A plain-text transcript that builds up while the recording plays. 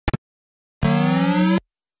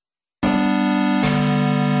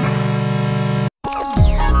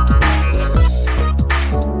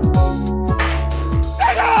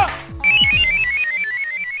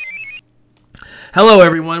Hello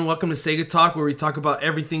everyone, welcome to SEGA Talk, where we talk about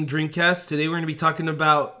everything Dreamcast. Today we're going to be talking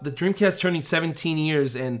about the Dreamcast turning 17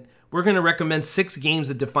 years, and we're going to recommend 6 games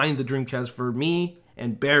that define the Dreamcast for me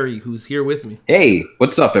and Barry, who's here with me. Hey,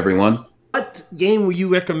 what's up everyone? What game will you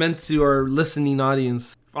recommend to our listening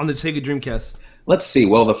audience on the SEGA Dreamcast? Let's see,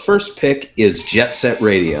 well the first pick is Jet Set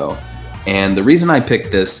Radio. And the reason I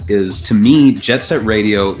picked this is, to me, Jet Set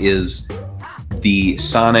Radio is the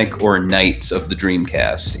Sonic or Knights of the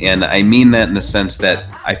Dreamcast. And I mean that in the sense that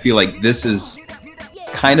I feel like this is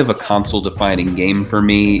kind of a console-defining game for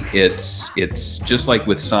me. It's just like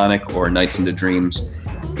with Sonic or Knights into Dreams.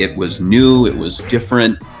 It was new, it was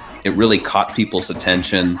different, it really caught people's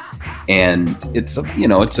attention, and it's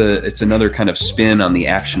another kind of spin on the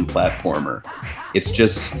action platformer.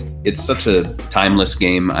 It's such a timeless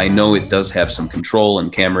game. I know it does have some control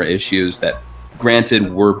and camera issues that,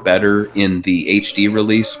 granted, were better in the HD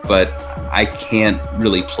release, but I can't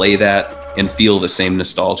really play that and feel the same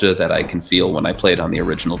nostalgia that I can feel when I played on the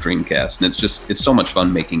original Dreamcast. And it's so much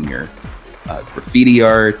fun making your graffiti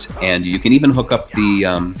art, and you can even hook up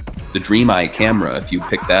the Dream Eye camera if you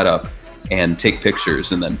pick that up and take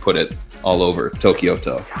pictures and then put it all over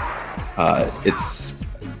Tokyoto. It's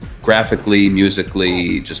graphically,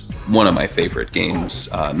 musically, just one of my favorite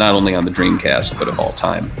games, not only on the Dreamcast, but of all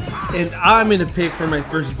time. And I'm going to pick for my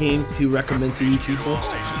first game to recommend to you people,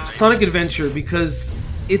 Sonic Adventure, because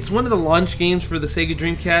it's one of the launch games for the Sega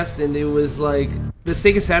Dreamcast, and it was like, the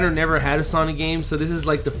Sega Saturn never had a Sonic game, so this is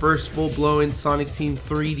like the first full-blown Sonic Team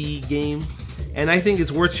 3D game, and I think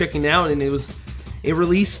it's worth checking out. And it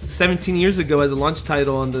released 17 years ago as a launch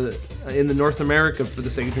title in the North America for the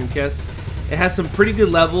Sega Dreamcast. It has some pretty good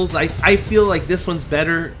levels. I feel like this one's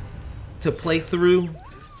better to play through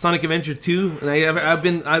Sonic Adventure 2, and I've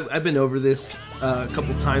been over this a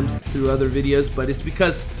couple times through other videos, but it's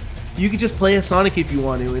because you can just play as Sonic if you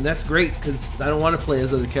want to, and that's great because I don't want to play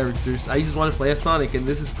as other characters. I just want to play as Sonic, and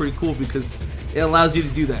this is pretty cool because it allows you to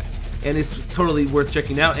do that, and it's totally worth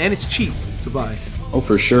checking out, and it's cheap to buy. Oh,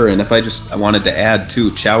 for sure. And if I wanted to add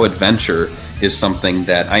too, Chow Adventure is something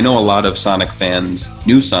that I know a lot of Sonic fans,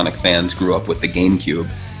 new Sonic fans, grew up with the GameCube,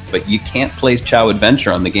 but you can't play Chow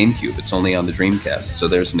Adventure on the GameCube. It's only on the Dreamcast, so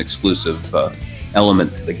there's an exclusive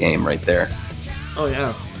element to the game right there. Oh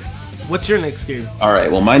yeah. What's your next game? All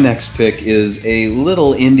right, well my next pick is a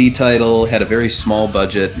little indie title, had a very small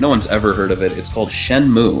budget, no one's ever heard of it. It's called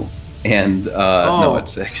Shenmue. And no,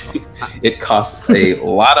 it cost a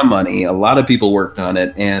lot of money. A lot of people worked on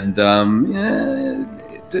it, and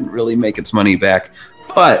it didn't really make its money back.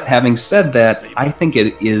 But having said that, I think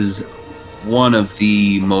it is one of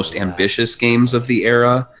the most ambitious games of the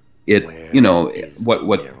era.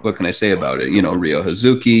 What can I say about it? You know, Ryo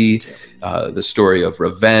Hazuki, the story of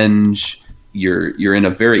revenge. You're in a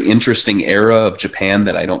very interesting era of Japan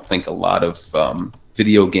that I don't think a lot of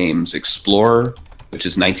video games explore, which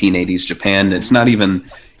is 1980s Japan. It's not even,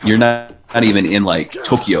 you're not even in like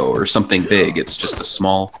Tokyo or something big. It's just a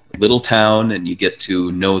small little town, and you get to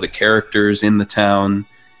know the characters in the town.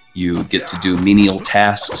 You get to do menial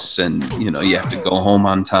tasks, and you have to go home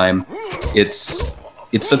on time. It's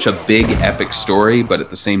such a big epic story, but at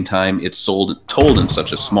the same time it's told in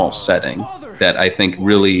such a small setting that I think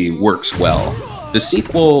really works well. The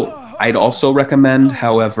sequel I'd also recommend.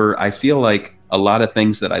 However, I feel like a lot of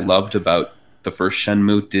things that I loved about the first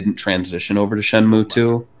Shenmue didn't transition over to Shenmue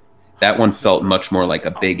 2. That one felt much more like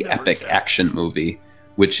a big epic action movie,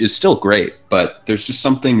 which is still great, but there's just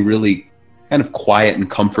something really kind of quiet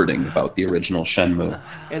and comforting about the original Shenmue.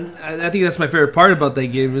 And I think that's my favorite part about that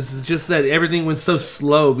game, is just that everything went so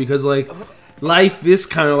slow, because like life is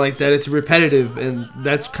kind of like that. It's repetitive, and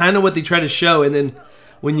that's kind of what they try to show. And then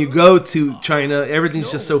when you go to China,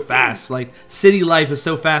 everything's just so fast. Like, city life is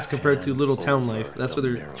so fast compared to little town life. That's what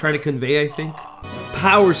they're trying to convey, I think.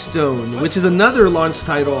 Power Stone, which is another launch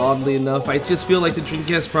title, oddly enough. I just feel like the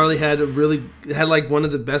Dreamcast probably had like one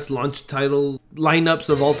of the best launch title lineups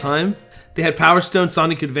of all time. They had Power Stone,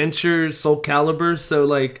 Sonic Adventure, Soul Calibur, so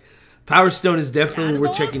like Power Stone is definitely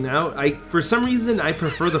worth checking out. For some reason, I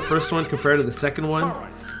prefer the first one compared to the second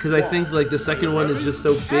one, because I think like the second one is just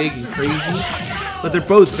so big and crazy. But they're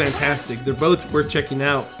both fantastic. They're both worth checking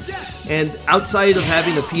out. And outside of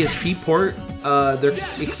having a PSP port, they're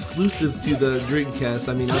exclusive to the Dreamcast.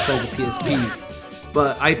 I mean, outside the PSP.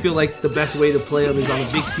 But I feel like the best way to play them is on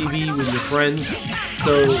a big TV with your friends.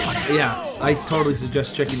 So yeah, I totally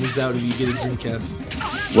suggest checking these out if you get a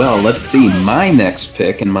Dreamcast. Well, let's see. My next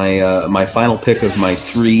pick, and my final pick of my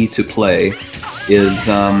 3 to play, is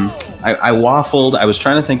I waffled. I was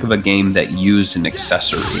trying to think of a game that used an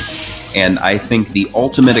accessory. And I think the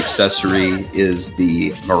ultimate accessory is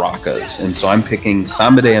the maracas. And so I'm picking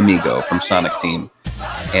Samba de Amigo from Sonic Team.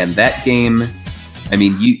 And that game, I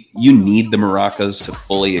mean, you need the maracas to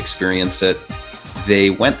fully experience it. They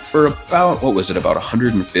went for about, what was it, about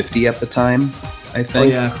 150 at the time, I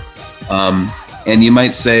think. Oh, yeah. And you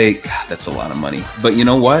might say, God, that's a lot of money. But you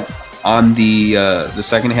know what? On the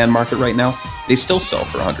secondhand market right now, they still sell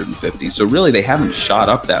for 150. So really, they haven't shot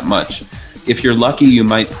up that much. If you're lucky, you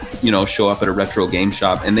might, show up at a retro game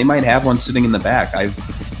shop, and they might have one sitting in the back.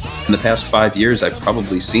 In the past 5 years, I've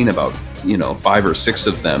probably seen about, 5 or 6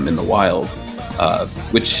 of them in the wild,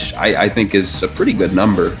 which I think is a pretty good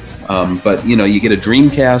number. But you get a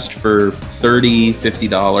Dreamcast for $30,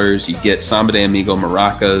 $50. You get Samba de Amigo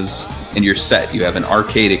maracas, and you're set. You have an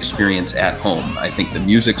arcade experience at home. I think the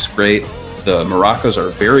music's great. The maracas are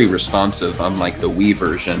very responsive, unlike the Wii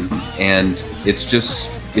version, and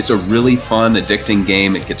it's a really fun, addicting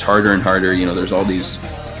game. It gets harder and harder. There's all these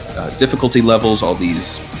difficulty levels, all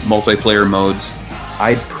these multiplayer modes.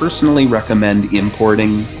 I'd personally recommend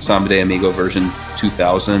importing Samba de Amigo version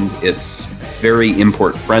 2000. It's very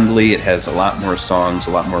import friendly. It has a lot more songs, a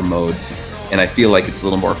lot more modes, and I feel like it's a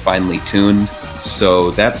little more finely tuned. So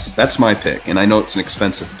that's my pick, and I know it's an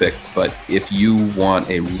expensive pick, but if you want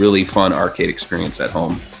a really fun arcade experience at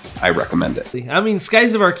home, I recommend it. I mean,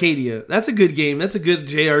 Skies of Arcadia, that's a good game. That's a good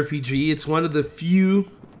JRPG. It's one of the few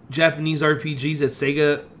Japanese RPGs that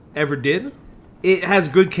Sega ever did. It has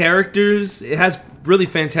good characters. It has really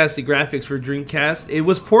fantastic graphics for Dreamcast. It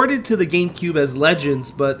was ported to the GameCube as Legends,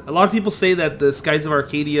 but a lot of people say that the Skies of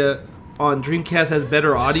Arcadia on Dreamcast has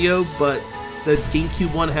better audio, but the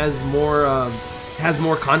GameCube one has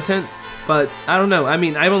more content. But I don't know. I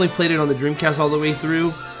mean, I've only played it on the Dreamcast all the way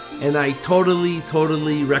through, and I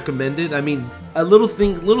totally recommend it. I mean, little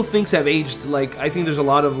things have aged. Like, I think there's a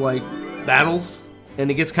lot of battles,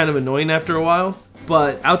 and it gets kind of annoying after a while.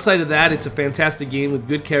 But outside of that, it's a fantastic game with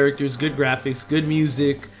good characters, good graphics, good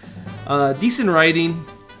music, decent writing,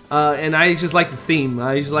 and I just like the theme.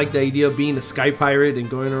 I just like the idea of being a sky pirate and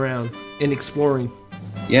going around and exploring.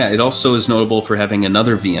 Yeah, it also is notable for having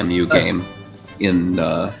another VMU game in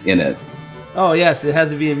it. Oh yes, it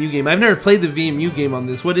has a VMU game. I've never played the VMU game on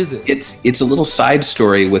this. What is it? It's a little side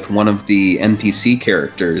story with one of the NPC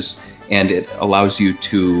characters, and it allows you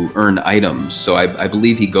to earn items. So I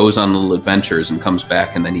believe he goes on little adventures and comes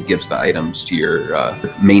back, and then he gives the items to your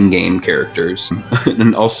main game characters.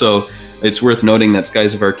 And also, it's worth noting that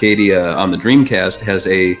Skies of Arcadia on the Dreamcast has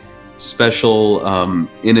a special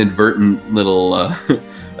inadvertent little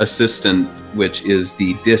assistant, which is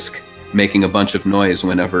the disc making a bunch of noise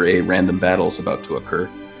whenever a random battle is about to occur.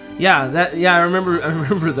 Yeah, I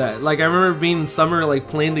remember that. Like, I remember being in summer,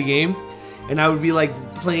 playing the game, and I would be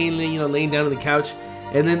playing, laying down on the couch,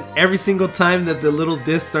 and then every single time that the little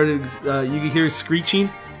disc started, you could hear screeching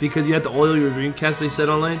because you had to oil your Dreamcast, they said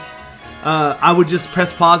online. I would just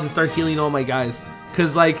press pause and start healing all my guys,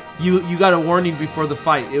 because you got a warning before the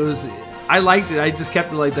fight. I liked it. I just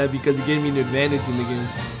kept it like that because it gave me an advantage in the game.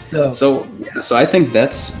 So I think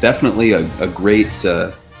that's definitely a great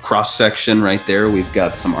cross section right there. We've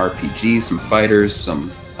got some RPGs, some fighters,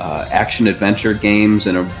 some action adventure games,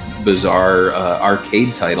 and a bizarre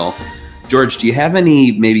arcade title. George, do you have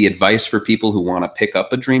any maybe advice for people who want to pick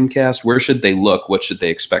up a Dreamcast? Where should they look? What should they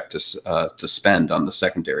expect to spend on the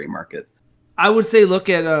secondary market? I would say look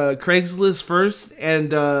at Craigslist first,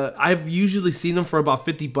 and I've usually seen them for about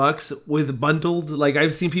 $50 with bundled.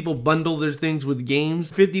 I've seen people bundle their things with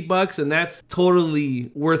games, $50, and that's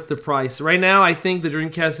totally worth the price. Right now, I think the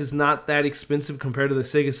Dreamcast is not that expensive compared to the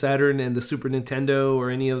Sega Saturn and the Super Nintendo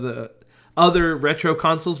or any of the other retro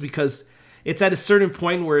consoles, because it's at a certain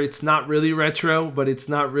point where it's not really retro, but it's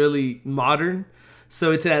not really modern.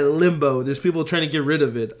 So it's at limbo. There's people trying to get rid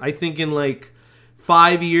of it. I think in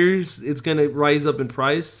 5 years, it's going to rise up in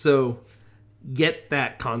price, so get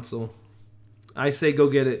that console. I say go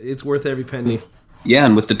get it. It's worth every penny. Yeah,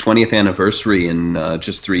 and with the 20th anniversary in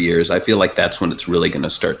just 3 years, I feel like that's when it's really going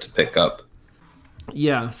to start to pick up.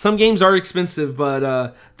 Yeah, some games are expensive,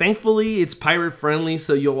 but thankfully it's pirate-friendly,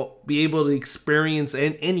 so you'll be able to experience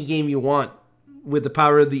any game you want with the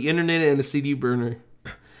power of the internet and a CD burner.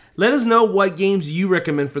 Let us know what games you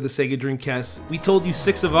recommend for the Sega Dreamcast. We told you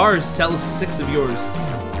 6 of ours. Tell us 6 of yours.